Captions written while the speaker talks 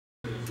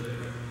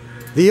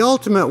The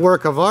ultimate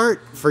work of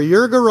art for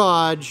your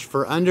garage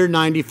for under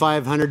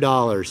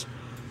 $9,500.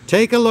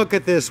 Take a look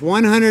at this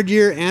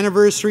 100-year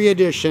anniversary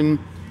edition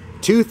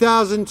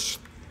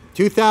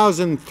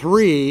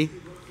 2003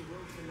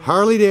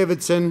 Harley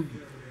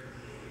Davidson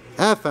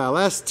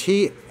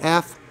FLSTFI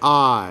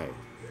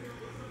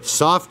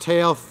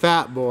Softail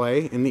Fat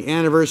Boy in the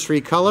anniversary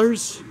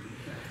colors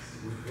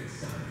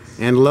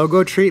and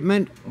logo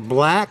treatment,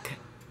 black,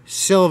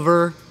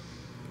 silver,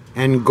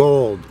 and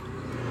gold.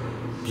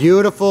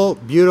 Beautiful,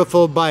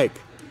 beautiful bike.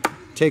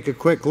 Take a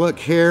quick look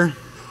here.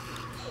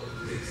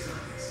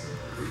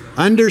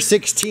 Under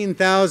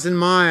 16,000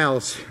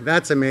 miles.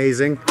 That's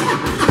amazing.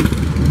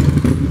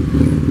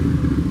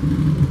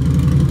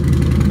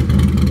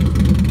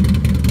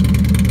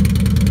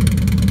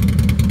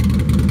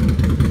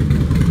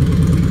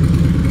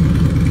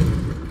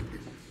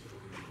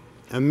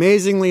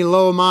 Amazingly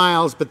low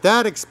miles, but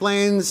that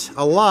explains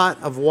a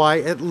lot of why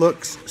it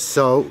looks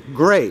so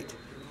great.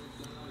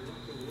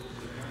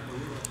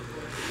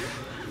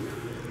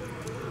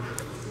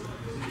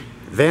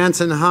 Vance &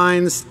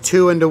 Hines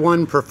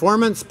 2-in-1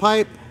 performance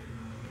pipe.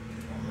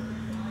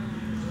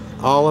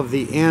 All of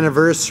the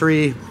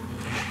anniversary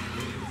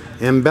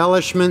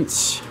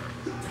embellishments,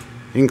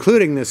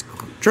 including this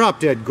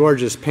drop-dead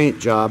gorgeous paint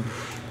job.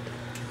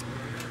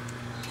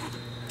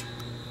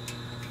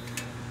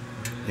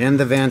 And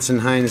the Vance &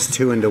 Hines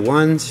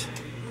 2-in-1s.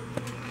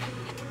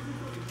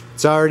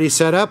 It's already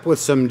set up with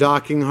some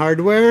docking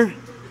hardware,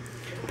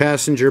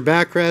 passenger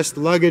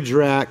backrest, luggage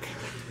rack.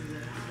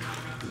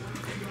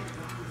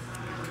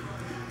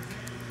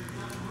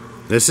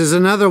 This is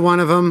another one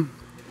of them,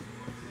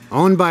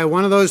 owned by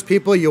one of those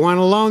people you want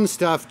to loan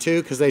stuff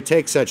to because they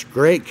take such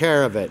great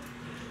care of it.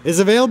 Is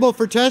available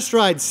for test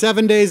rides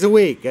 7 days a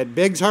week at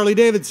Biggs Harley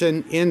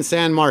Davidson in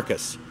San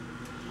Marcos.